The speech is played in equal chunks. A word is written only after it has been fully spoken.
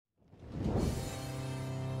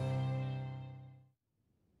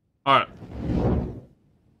All right.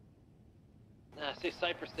 Nah, say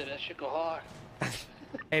Cypress did that shit go hard.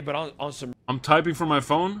 Hey, but on some I'm typing from my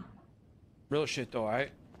phone. real shit though, alright?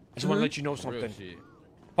 I just want to let you know something.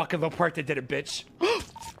 Fucking little part that did it, bitch.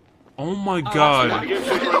 Oh my god.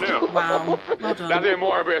 Wow. Well done. That's even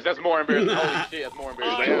more embarrassing. That's more embarrassing. Holy shit, that's more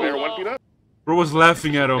embarrassing. They one feet up? Bro was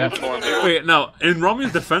laughing at him. That's more embarrassing. Wait, now, in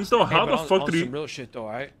Rami's defense though, how the fuck did he... Some real shit though,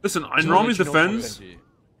 alright? Listen, in Rami's defense,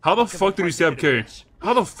 how the fuck did he stab K?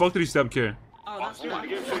 How the fuck did he stab K? Oh, that's fun.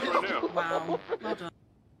 Wow. Well done.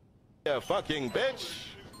 Yeah, fucking bitch.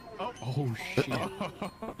 Oh shit.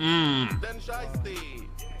 Then shiesty.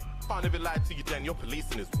 Can't even lie to you, then your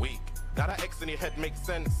policing is weak. Now that X in your head makes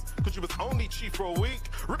sense, cause you was only chief for a week.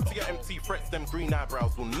 Rip to your empty threats, them green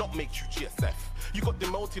eyebrows will not make you GSF. You got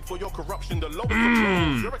demoted for your corruption, the lowest of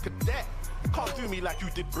lows. You're a cadet. Can't do me like you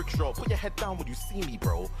did Brickshaw. Put your head down when you see me,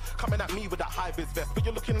 bro. Coming at me with that high-vis vest, but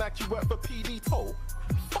you're looking like you work for PD Toll.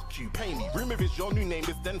 Fuck you, pay me. Rumor is your new name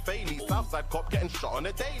is Den Failey. Southside cop getting shot on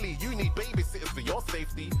a daily. You need babysitters for your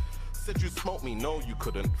safety. Said you smoked me, no you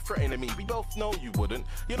couldn't. Threatening me, we both know you wouldn't.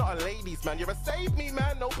 You're not a ladies man, you're a save me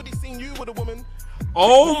man. Nobody seen you with a woman.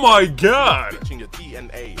 Oh my god. Bitching your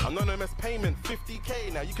DNA. Anonymous payment,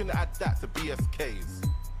 50k. Now you can add that to BSKs.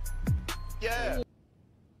 Yeah.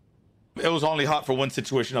 It was only hot for one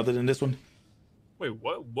situation other than this one. Wait,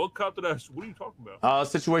 what? What cop did I... What are you talking about? A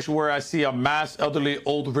situation where I see a mass elderly,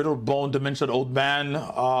 old, riddled bone, dementia old man,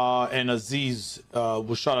 and Aziz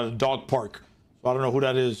was shot at a dog park. I don't know who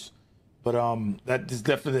that is, but that is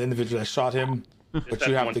definitely the individual that shot him. But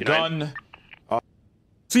you have the gun.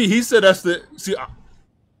 See, he said that's the... See,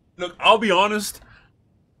 look, I'll be honest.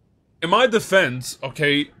 In my defense,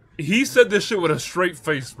 okay, he said this shit with a straight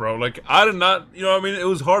face, bro. Like, I did not... You know what I mean? It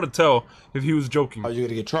was hard to tell if he was joking. You're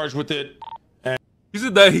gonna get charged with it. He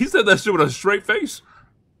said that shit with a straight face.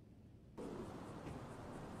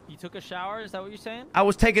 You took a shower? Is that what you're saying? I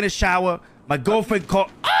was taking a shower. My girlfriend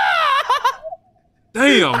called.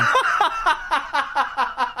 Damn.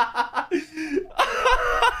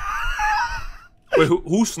 Wait,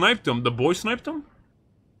 who sniped him? The boy sniped him?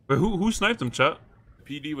 Wait, who sniped him, chat?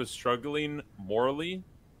 PD was struggling morally.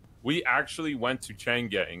 We actually went to Chang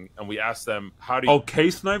Gang and we asked them, how do you... Okay,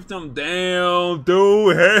 sniped him? Damn,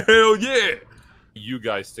 dude. Hell yeah. You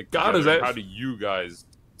guys stick together? How do you guys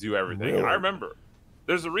do everything? Really? And I remember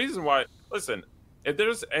there's a reason why. Listen, if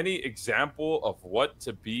there's any example of what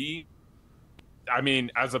to be, I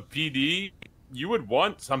mean, as a PD, you would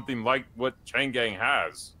want something like what Chang Gang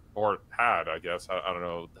has or had, I guess. I don't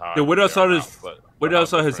know how. Yeah, wait outside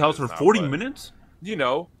his house for 40 minutes. You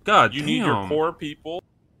know, God, you need your poor people.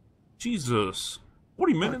 Jesus,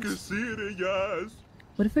 40 minutes. I can see it in your eyes.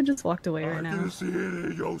 What if I just walked away right now? I can see it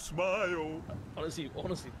in your smile. Honestly,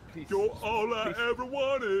 please. You're all I ever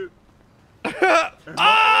wanted.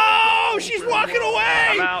 Oh, she's walking away.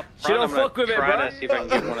 I'm out. She don't fuck with it, bro. Try to see if I can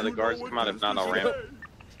get one of the guards to come out. If not, I'll ramp.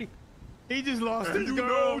 He just lost his girl. You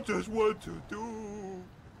know just what to do.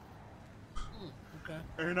 Okay.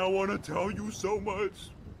 And I want to tell you so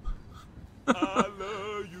much. I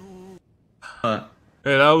love you.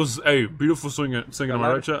 Hey, that was beautiful singing. Am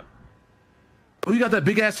I right, chat? Oh, you got that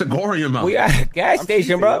big ass cigar in your mouth. We at a gas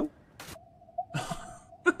station, bro.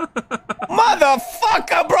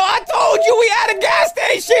 Motherfucker, bro! I told you we at a gas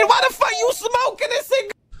station. Why the fuck you smoking this cigar?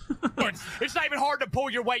 It's not even hard to pull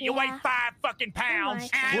your weight. You weigh 5 fucking pounds.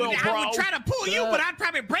 I would try to pull you, but I'd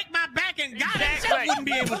probably break my back and God himself wouldn't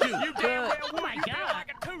be able to. You damn well would. You built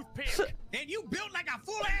like a toothpick. And you built like a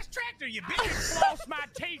full-ass tractor, you bitch. Floss my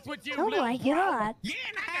teeth with you, Oh little my bro. God. Yeah,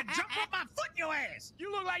 and I got jump up my foot in your ass. You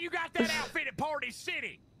look like you got that outfit at Party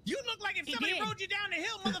City. You look like if somebody rode you down the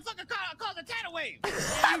hill, motherfucker, caused a tidal wave.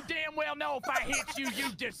 You damn well know if I hit you, you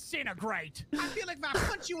disintegrate. I feel like if I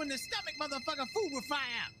punch you in the stomach, motherfucker, food will fly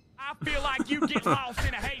out. I feel like you get lost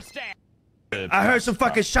in a haystack. I heard some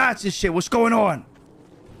fucking shots and shit. What's going on?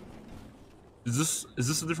 Is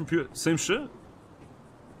this a different same shit?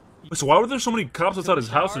 Wait, so why were there so many cops outside his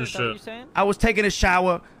house and shit? I was taking a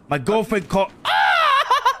shower. My girlfriend called.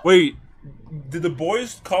 Wait, did the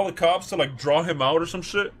boys call the cops to like draw him out or some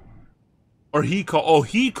shit? Or he called? Oh,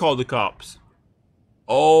 he called the cops.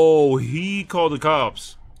 Oh, he called the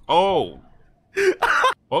cops. Oh.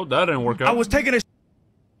 Well, that didn't work out. I was taking a.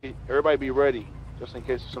 Everybody be ready, just in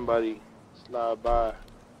case somebody slide by.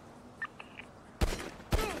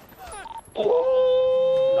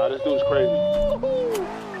 Nah, this dude's crazy.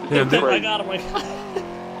 Yeah, crazy. I got him.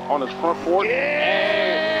 On his front porch.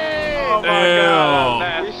 Yeah. Oh my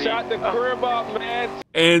God. We shot the crib up, man.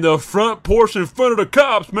 And the front porch in front of the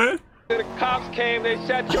cops, man. The cops came, they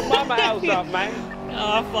shut your mama house up, man.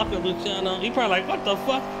 Oh, I fucking Luciano. He probably like, what the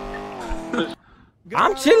fuck?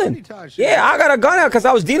 I'm chilling. Yeah, I got a gun out because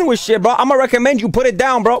I was dealing with shit, bro. I'm gonna recommend you put it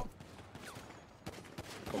down, bro.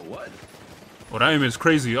 What? Oh, that aim is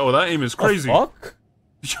crazy. Oh, that aim is crazy. Fuck?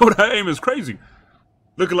 Yo, that aim is crazy.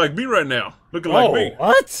 Looking like me right now. Looking like me.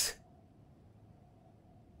 What?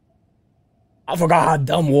 I forgot how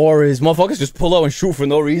dumb war is. Motherfuckers just pull out and shoot for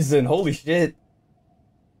no reason. Holy shit.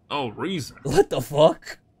 Oh, reason. What the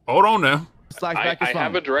fuck? Hold on now. I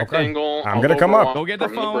have a direct angle. I'm gonna come up. Go get the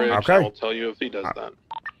from phone. bridge. Okay. I'll tell you if he does that.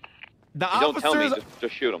 The You don't tell me, officers.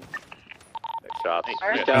 just shoot him. Shots.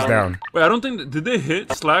 He's down. Wait, I don't think... Did they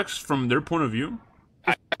hit Slacks from their point of view?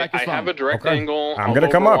 I have a direct angle. I'm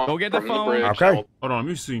gonna come up. Go get the from phone. bridge. Okay. Hold on, let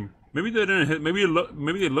me see. Maybe they didn't hit... Maybe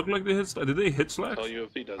they look like they hit... Did they hit I'll Slacks? tell you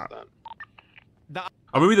if he does that.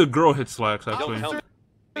 Or maybe the girl hit Slacks, Don't actually. tell me.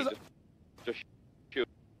 Just shoot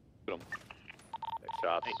him.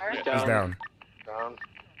 Shots. He's down.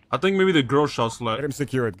 I think maybe the girl shot Get Slacks. him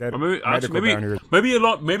secured. Get Or maybe, actually, medical down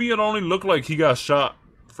here. maybe it only looked like he got shot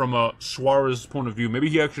from Suarez's point of view. Maybe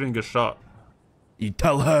he actually didn't get shot. You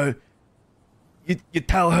tell her. You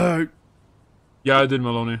tell her. Yeah, I did,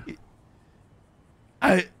 Maloney.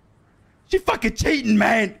 She fucking cheating,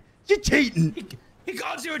 man. She cheating. He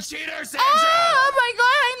calls you a cheater, Sandra. Oh my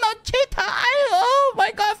god, I'm not cheater. Oh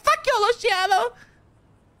my god, fuck you, Luciano.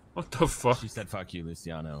 What the fuck? She said, "Fuck you,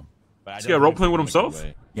 Luciano." But Is he role playing with himself?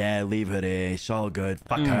 Yeah, leave her there. It's all good.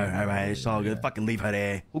 Fuck her. All right, it's all good. Fucking leave her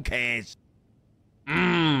there. Who cares?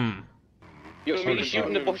 Mmm. Yo, Speedy's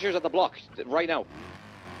shooting the pushers at the block right now.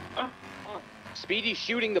 Speedy's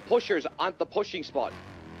shooting the pushers on the pushing spot.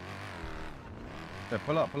 Yeah,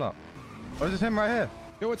 pull up, pull up. Oh, this is him right here.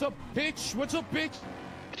 Yo, what's up, bitch? What's up, bitch?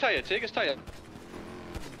 Tire, take his tire.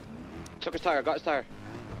 Took his tire, got his tire.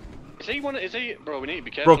 Is he one? Is he? Bro, we need to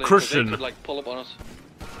be careful. Bro, Christian. They could, like, pull up on us.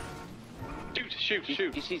 Shoot.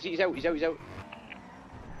 He's out.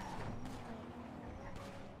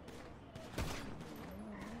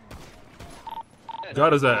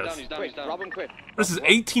 Got his ass. He's down. Quick, rob him quick. This is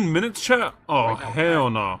 18 minutes, chat? Oh, hell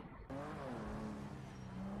no.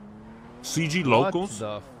 CG locals?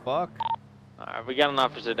 What the fuck? Alright, we got an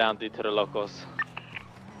officer down due to the locals.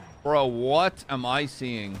 Bro, what am I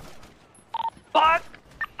seeing? Fuck!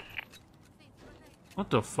 What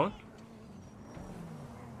the fuck?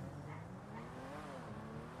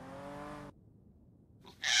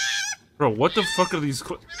 Bro, what the fuck are these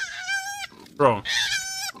Bro.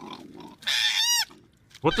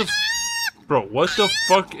 What the Bro, what the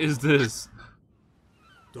fuck is this?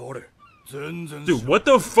 Dude, what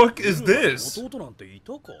the fuck is this?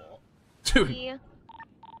 Dude.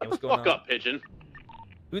 Fuck up, pigeon.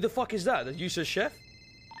 Who the fuck is that? The useless chef?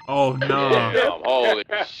 Oh no. Damn, holy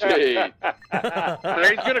shit.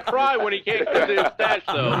 He's gonna cry when he can't get to his stash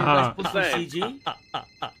though. CG?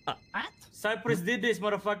 Cypress did this,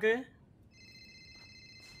 motherfucker.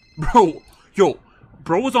 Bro, yo,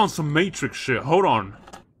 bro was on some Matrix shit. Hold on.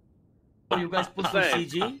 You guys put some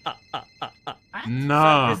CG?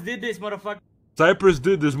 Nah. Cypress did this, motherfucker. Cypress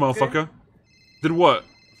did this, motherfucker. Did what?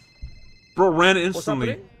 Bro ran instantly.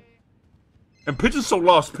 happening? And Pigeon's so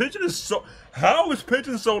lost. Pigeon is so... How is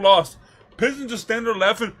Pigeon so lost? Pigeon just standing there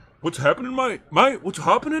laughing. What's happening, mate? Mate, what's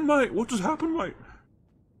happening, mate? What just happened, mate?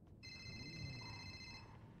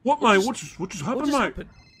 What, mate? What just happened, mate?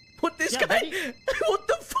 Put this guy... What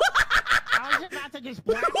the fuck? I was about to just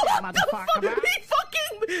blast that motherfucker, man. He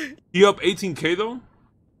fucking... He up 18K, though?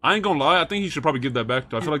 I ain't gonna lie. I think he should probably give that back,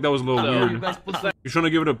 though. I feel like that was a little weird. You're trying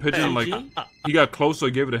to give it a Pigeon, like... He got close, so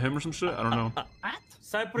he gave it to him or some shit? I don't know.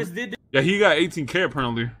 Cypress did... Yeah, he got 18K,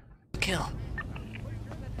 apparently. Kill.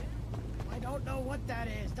 I don't know what that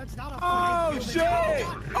is. That's not a Oh fucking shit!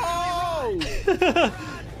 Oh!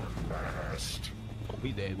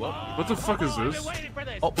 We dead. What? What the fuck is this?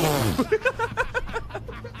 Oh.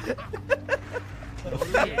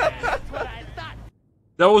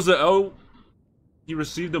 That was a L. He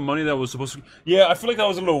received the money that was supposed to... Yeah, I feel like that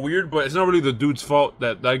was a little weird, but it's not really the dude's fault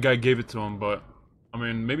that that guy gave it to him, but... I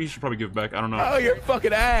mean, maybe he should probably give it back. I don't know. Oh, you're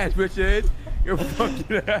fucking ass, Richard. You're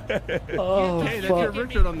fucking ass. Oh, hey, that's your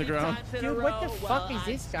Richard on the ground. Dude, what the fuck is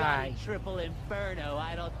this guy? Triple inferno.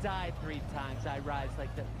 I don't die 3 times. I rise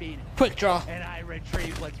like the phoenix. Quick draw. And I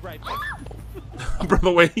retrieve what's right. Bro,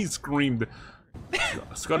 the way he screamed.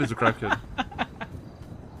 Scotty's a crackhead.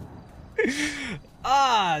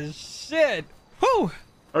 Ah, shit. Whew.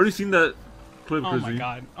 I already seen that clip, Oh Chrissy.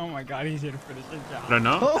 my god, he's here to finish his job. Did I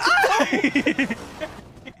know?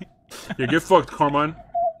 Yeah, get fucked, Carmine.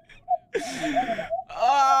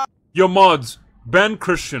 Yo, mods, ban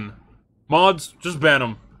Christian. Mods, just ban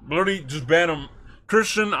him. Literally, just ban him.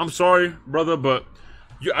 Christian, I'm sorry, brother, but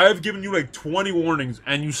I have given you like 20 warnings,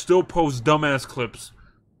 and you still post dumbass clips.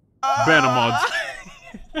 Ban him, mods.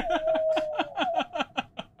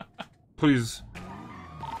 Please.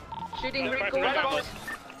 Shooting Rico.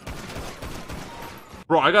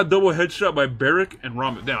 Bro, I got double headshot by Barrick and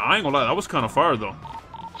Ramen. Damn, I ain't gonna lie, that was kind of fire though.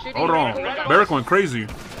 Hold on, Barrick went crazy.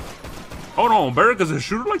 Hold on, Barrick is a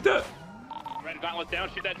shooter like that? Red gauntlet down.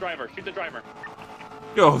 Shoot that driver. Shoot the driver.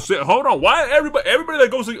 Yo, hold on. Why everybody that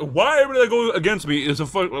goes against me is a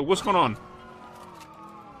fuck? Like, what's going on?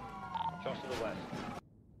 Cross to the west.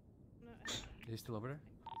 Is he still over there?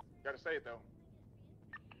 Gotta say it though.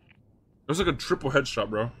 It was like a triple headshot,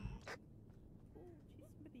 bro.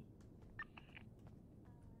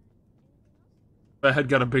 That head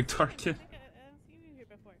got a big target.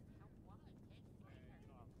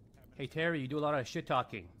 Hey Terry, you do a lot of shit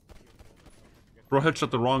talking. Bro,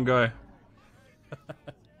 headshot the wrong guy.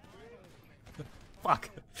 Fuck.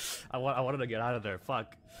 I wanted to get out of there.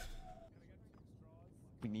 Fuck.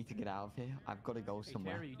 We need to get out of here. I've got to go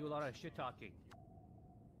somewhere. Hey Terry, you do a lot of shit talking.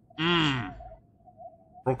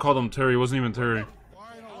 Bro called him Terry. It wasn't even Terry.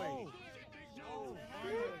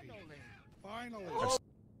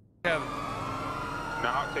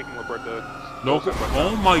 Nah, I'm taking Roberto. No.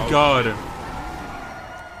 Oh my god.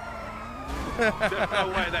 There's no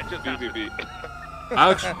way that just happened.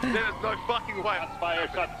 Actually, There's no fucking way. Shots fired.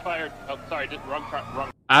 Shots fired. Oh, sorry. Just wrong.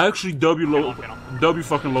 I actually W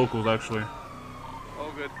fucking locals actually.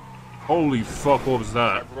 Oh, good. Holy fuck, what was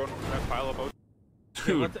that?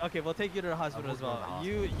 Dude. Okay, we'll take you to the hospital as well.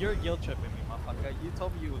 You're guilt tripping me, motherfucker. You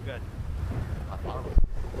told me you were good.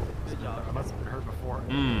 Good job. I must have heard before.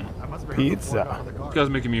 Mm. I must have Pizza. This guy's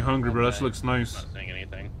making me hungry, bro. That looks nice. Not saying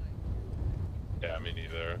anything. Yeah, me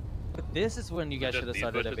neither. This is when you guys should have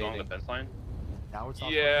started along the debating. fence line. Now it's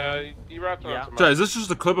Yeah, he wrapped around some. Chat, is this just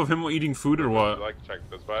a clip of him eating food or what? I'd like to check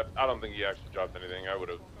this, but I don't think he actually dropped anything. I would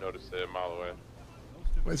have noticed it a mile away.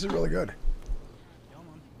 This is really good.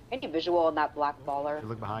 Any visual on that black baller?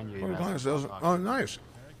 Look behind you. Oh, nice.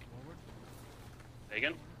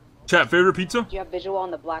 Again? Chat, favorite pizza? Do you have visual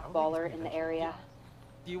on the black baller in the area?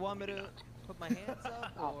 Do you want me to put my hands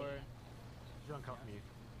up or?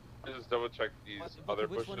 Just double check these other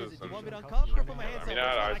Which one is bushes. it? Do you want me to And, uncuff or put my hands I mean, up? I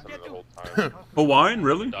had eyes on him the whole time. Hawaiian,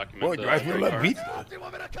 really? Boy, guys, we love pizza.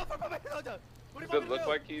 Does it look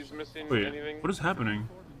like he's missing Wait, anything? what is happening?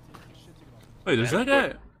 Wait, is that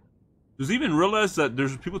guy? Does he even realize that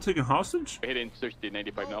there's people taking hostage? Hit in 60,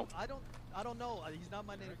 95 now. I don't know. He's not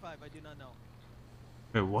my 95. I do not know.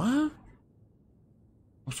 Wait, what?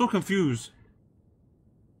 I'm so confused.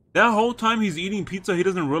 That whole time he's eating pizza, he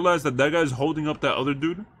doesn't realize that that guy's holding up that other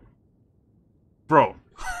dude? Bro.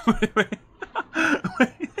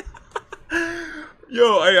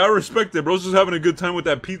 Yo, I respect it. Bro's just having a good time with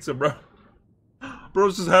that pizza, bro.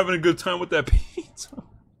 Bro's just having a good time with that pizza.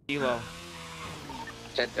 Elo.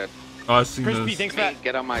 Dead. Oh, I seen Crispy, this. thanks for that.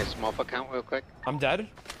 Get on my small account real quick. I'm dead.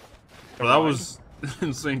 Bro, that was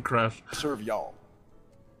insane crash. Serve y'all.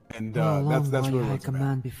 And How that's long really were you what high it's about.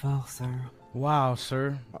 command before, sir? Wow,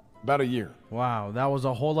 sir. About a year. Wow, that was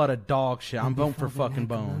a whole lot of dog shit. I'm voting for fucking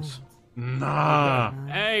Bones. Nah.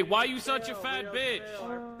 Hey, why you such a fat bitch?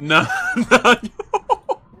 Nah.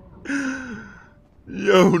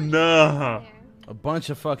 Yo, nah. A bunch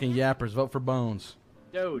of fucking yappers. Vote for Bones.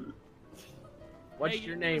 Dude. What's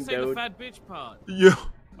your name, Say the dude? fat bitch part. Yo.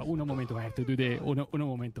 Uno momento, I have to do the uno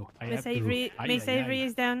momento. Miss Avery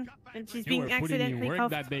is down, and she's You were being putting in accidentally work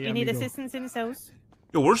cuffed. that day, You need amigo. assistance in his house.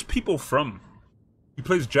 Yo, where's people from? He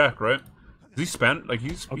plays Jack, right? Is he Spanish? Like,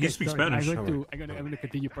 he speaks Spanish. I'm gonna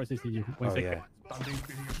continue processing you. One second.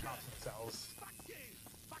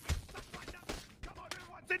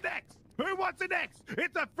 Who wants it next?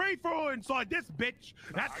 It's a free-for-all inside this bitch.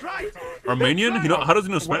 That's right. Armenian? How does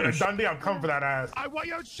he know Spanish? Dundee, I'm coming for that ass. I want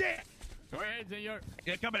your shit. Go ahead, senor.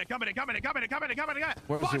 Yeah, coming.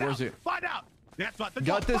 Where is he? Find out. That's what the You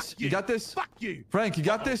got this? You got this? Fuck you. Frank, you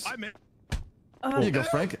got this? There you go,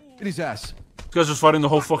 Frank. Get his ass. This guy's just fighting the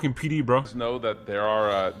whole fucking PD, bro. Just know that there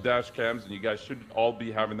are dash cams, and you guys should all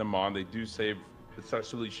be having them on. They do save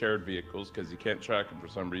essentially shared vehicles because you can't track them for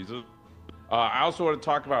some reason. I also want to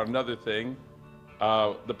talk about another thing.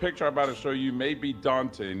 The picture I'm about to show you may be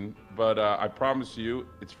daunting, but I promise you,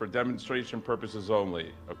 it's for demonstration purposes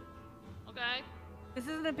only. Okay. This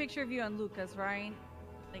isn't a picture of you and Lucas, right?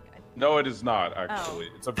 Like. No, it is not actually.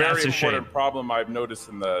 It's a very important problem I've noticed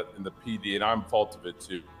in the PD, and I'm fault of it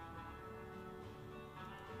too.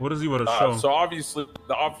 What does he want to show? So obviously,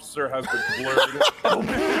 the officer has been blurred.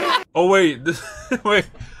 Oh wait, wait.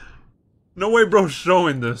 No way, bro's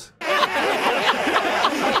showing this.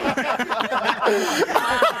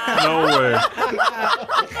 No way.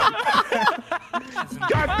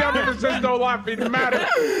 God damn it, this is no laughing matter.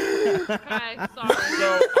 Okay, sorry.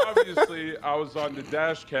 So obviously, I was on the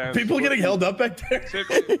dash cam. People getting held up back there.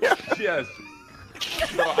 Yes.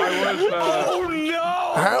 So I was. Oh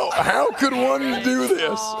no! How could one do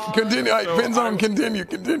this? Continue. So Pins on.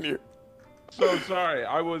 Continue. So sorry.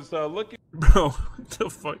 I was looking. Bro, what the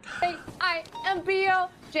fuck? J-I-M-B-O,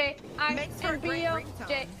 J-I-M-B-O,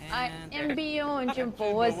 J-I-M-B-O, and your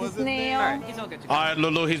boy's his name. All right,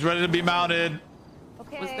 Lulu, he's ready to be mounted.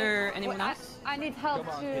 Okay. Was there anyone Well, else? I need help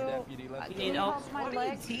too. You need help? My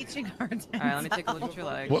leg. Teaching her. All right, let me take a look at your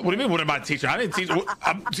leg. What do you mean? What am I teaching? I didn't teach.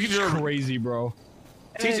 I'm teaching her. Crazy, bro.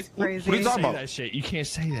 Teach, what are you talking about? That shit. You can't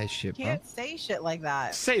say that shit, bro. Can't say shit like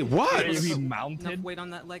that. Say what? You be Enough mounted. weight on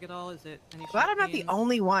that leg at all? Is it? Any Glad I'm not the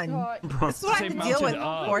only one. Bro, This is what I have to deal with,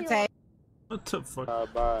 Forte. what the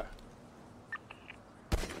fuck? Bye.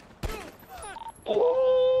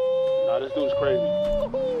 Nah, this dude's crazy.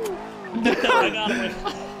 I got him.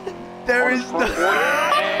 There is no.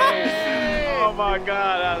 Oh my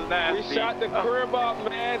God, that was nasty. We shot the crib up,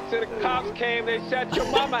 man. Till the cops came, they shut your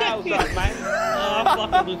mama house up, man. Oh,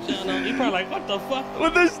 fucking Luciano. He probably like, what the fuck?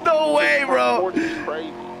 Well, there's no way, bro.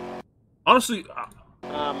 Crazy. Honestly,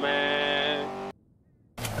 Oh man.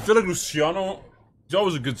 I feel like Luciano, he's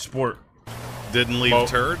always a good sport. Didn't leave a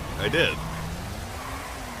turd? I did.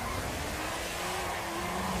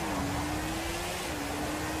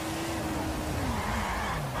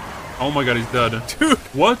 Oh my God, he's dead. Dude,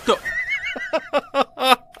 what the?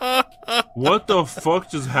 What the fuck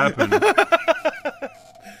just happened?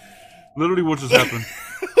 Literally, what just happened?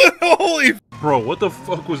 Holy. Bro, what the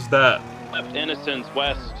fuck was that? Left Innocence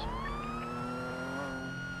west.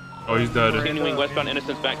 Oh, he's dead. Continuing westbound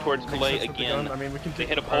Innocence back towards Calais again. I mean, we can They take.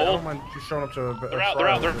 hit a I pole. don't mind you showing up to a. They're out. They're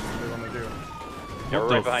out. They're. What Yeah, we're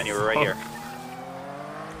right behind you. We're right here.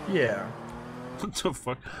 Yeah. What the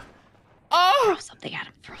fuck? Oh! Throw something at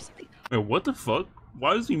him. Throw something. Wait, what the fuck?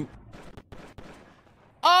 Why is he?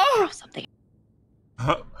 Oh! Throw something.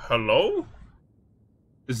 Hello?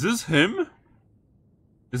 Is this him?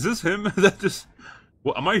 Is this him? That just...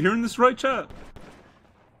 What, am I hearing this right, chat?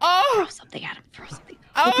 Oh! Throw something at him. Throw something.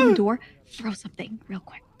 Open the door. Throw something real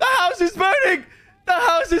quick. The house is burning! The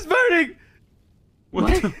house is burning!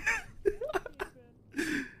 What? The...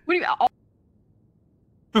 What do you... Oh.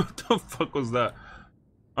 What the fuck was that?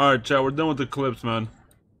 Alright, chat, we're done with the clips, man.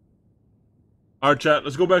 Alright, chat,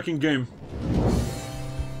 let's go back in game.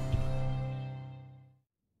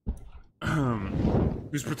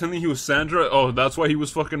 He was pretending he was Sandra? Oh, that's why he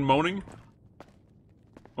was fucking moaning?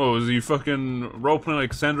 Oh, is he fucking roleplaying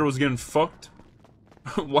like Sandra was getting fucked?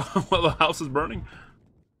 while the house is burning?